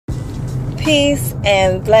Peace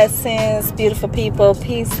and blessings, beautiful people.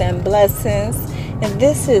 Peace and blessings. And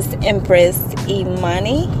this is Empress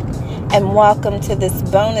Imani, and welcome to this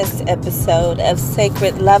bonus episode of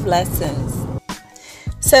Sacred Love Lessons.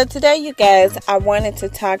 So today, you guys, I wanted to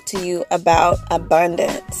talk to you about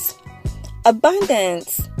abundance.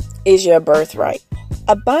 Abundance is your birthright.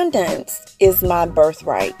 Abundance is my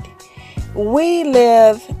birthright. We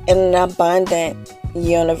live in an abundant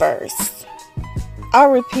universe. I'll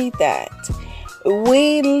repeat that.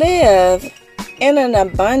 We live in an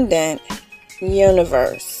abundant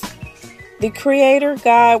universe. The Creator,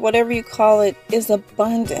 God, whatever you call it, is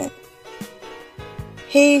abundant.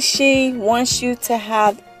 He, she wants you to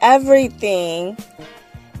have everything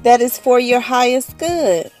that is for your highest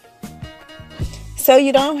good. So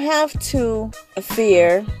you don't have to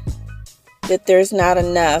fear that there's not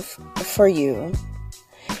enough for you.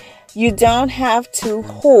 You don't have to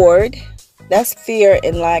hoard. That's fear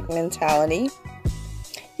and lack mentality.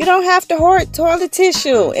 You don't have to hoard toilet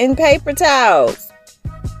tissue and paper towels.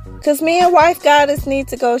 Because me and wife goddess need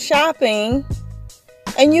to go shopping.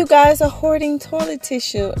 And you guys are hoarding toilet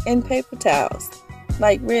tissue and paper towels.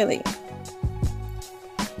 Like, really.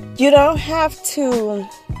 You don't have to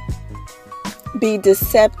be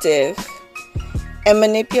deceptive and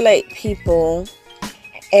manipulate people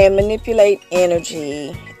and manipulate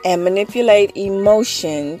energy and manipulate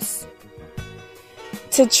emotions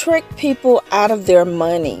to trick people out of their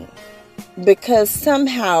money because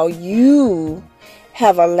somehow you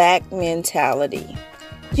have a lack mentality.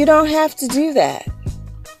 You don't have to do that.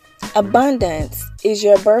 Abundance is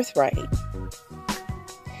your birthright.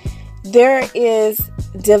 There is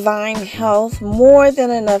divine health, more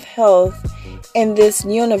than enough health in this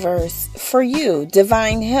universe for you.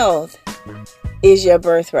 Divine health is your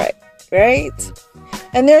birthright, right?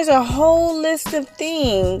 And there's a whole list of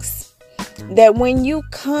things that when you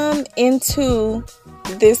come into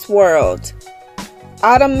this world,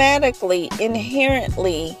 automatically,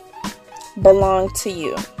 inherently belong to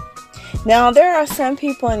you. Now, there are some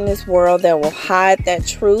people in this world that will hide that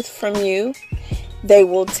truth from you. They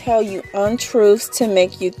will tell you untruths to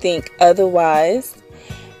make you think otherwise.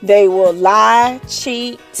 They will lie,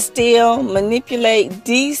 cheat, steal, manipulate,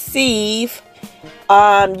 deceive,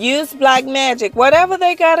 use black magic, whatever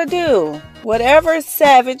they gotta do. Whatever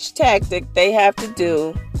savage tactic they have to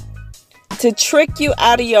do to trick you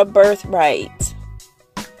out of your birthright,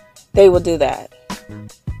 they will do that.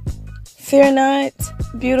 Fear not,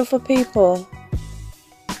 beautiful people.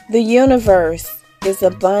 The universe is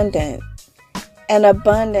abundant, and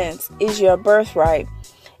abundance is your birthright.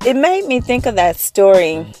 It made me think of that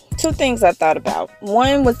story. Two things I thought about.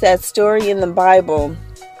 One was that story in the Bible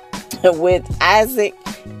with Isaac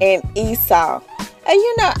and Esau. And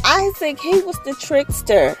you know, Isaac, he was the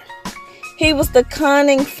trickster. He was the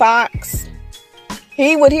cunning fox.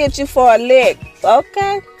 He would hit you for a lick.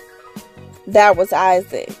 Okay? That was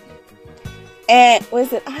Isaac. And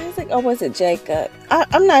was it Isaac or was it Jacob?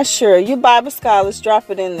 I'm not sure. You Bible scholars,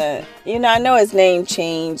 drop it in the... You know, I know his name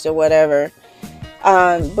changed or whatever.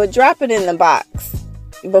 But drop it in the box.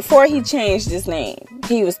 Before he changed his name,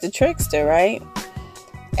 he was the trickster, right?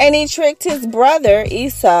 And he tricked his brother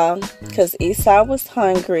Esau because Esau was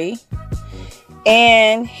hungry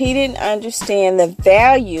and he didn't understand the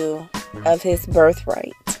value of his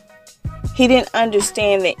birthright. He didn't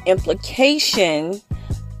understand the implication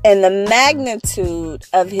and the magnitude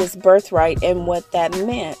of his birthright and what that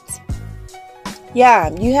meant.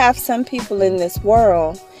 Yeah, you have some people in this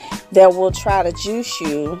world that will try to juice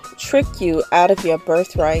you, trick you out of your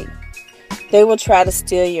birthright. They will try to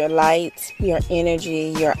steal your light, your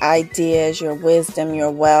energy, your ideas, your wisdom,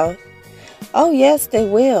 your wealth. Oh, yes, they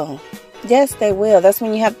will. Yes, they will. That's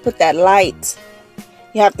when you have to put that light.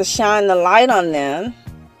 You have to shine the light on them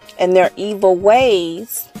and their evil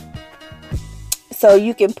ways so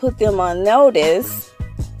you can put them on notice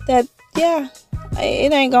that, yeah,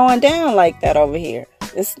 it ain't going down like that over here.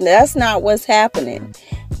 That's not what's happening.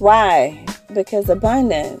 Why? Because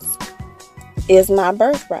abundance is my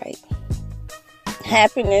birthright.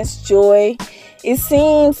 Happiness, joy. It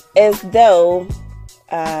seems as though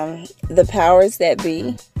the powers that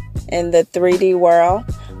be in the 3D world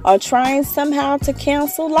are trying somehow to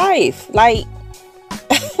cancel life. Like,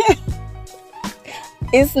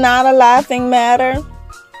 it's not a laughing matter,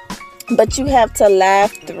 but you have to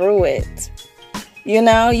laugh through it. You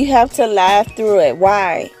know, you have to laugh through it.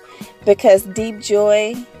 Why? Because deep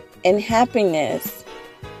joy and happiness,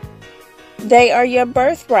 they are your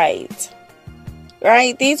birthright.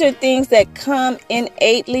 Right? These are things that come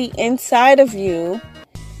innately inside of you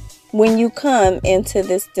when you come into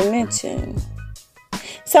this dimension.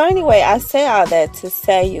 So anyway, I say all that to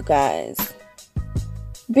say, you guys,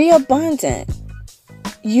 be abundant.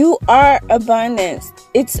 You are abundance.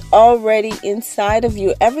 It's already inside of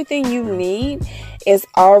you. Everything you need is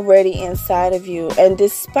already inside of you. And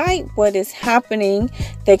despite what is happening,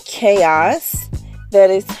 the chaos that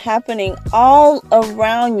is happening all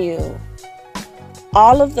around you,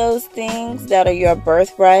 all of those things that are your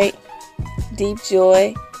birthright, deep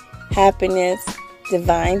joy, happiness,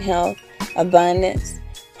 divine health, abundance,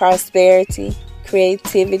 prosperity,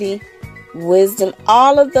 creativity, wisdom,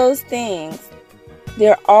 all of those things,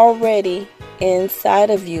 they're already inside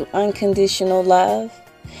of you. Unconditional love,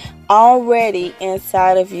 already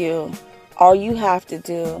inside of you. All you have to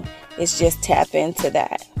do is just tap into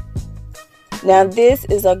that. Now, this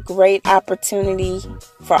is a great opportunity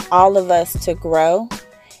for all of us to grow.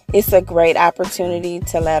 It's a great opportunity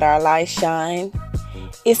to let our light shine.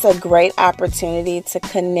 It's a great opportunity to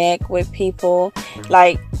connect with people.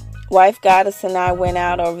 Like Wife Goddess and I went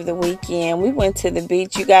out over the weekend. We went to the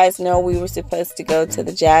beach. You guys know we were supposed to go to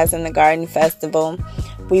the Jazz in the Garden Festival.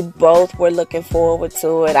 We both were looking forward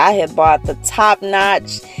to it. I had bought the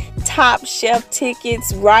top-notch, top shelf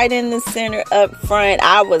tickets right in the center up front.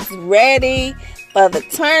 I was ready for the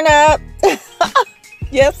turn up.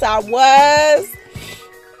 Yes, I was.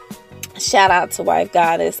 Shout out to Wife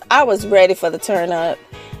Goddess. I was ready for the turn up.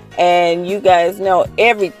 And you guys know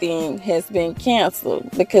everything has been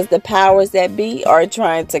canceled because the powers that be are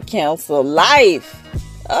trying to cancel life.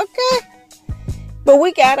 Okay. But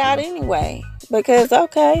we got out anyway because,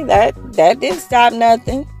 okay, that didn't stop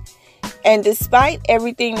nothing. And despite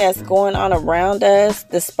everything that's going on around us,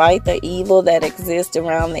 despite the evil that exists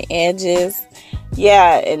around the edges,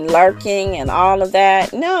 and lurking and all of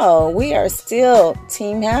that, no, we are still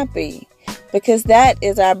Team Happy because that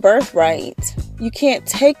is our birthright. You can't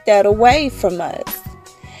take that away from us.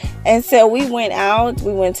 And so we went out,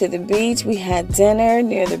 we went to the beach, we had dinner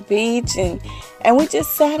near the beach, and we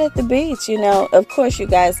just sat at the beach. You know, of course, you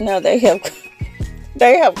guys know they have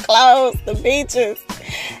closed the beaches.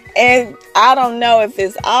 And I don't know if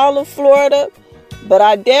it's all of Florida, but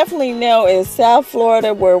I definitely know in South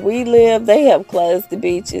Florida where we live, they have closed the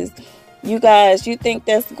beaches. You guys, you think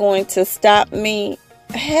that's going to stop me?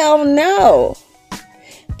 Hell no.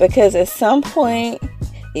 Because at some point,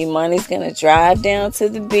 Imani's going to drive down to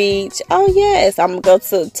the beach. Oh, yes. I'm going to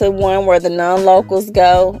go to one where the non-locals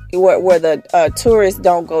go, where the tourists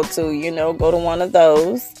don't go to, go to one of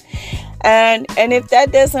those. And if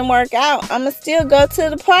that doesn't work out, I'm going to still go to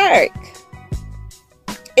the park.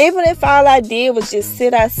 Even if all I did was just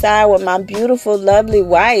sit outside with my beautiful, lovely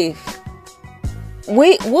wife,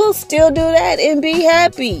 we'll still do that and be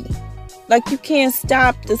happy. Like, you can't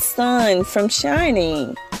stop the sun from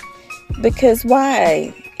shining. Because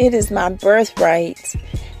why? It is my birthright.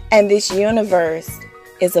 And this universe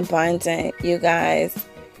is abundant, you guys.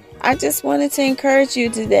 I just wanted to encourage you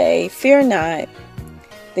today. Fear not.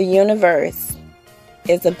 The universe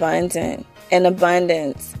is abundant. And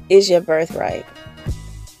abundance is your birthright.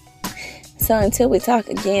 So until we talk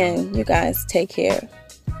again, you guys take care.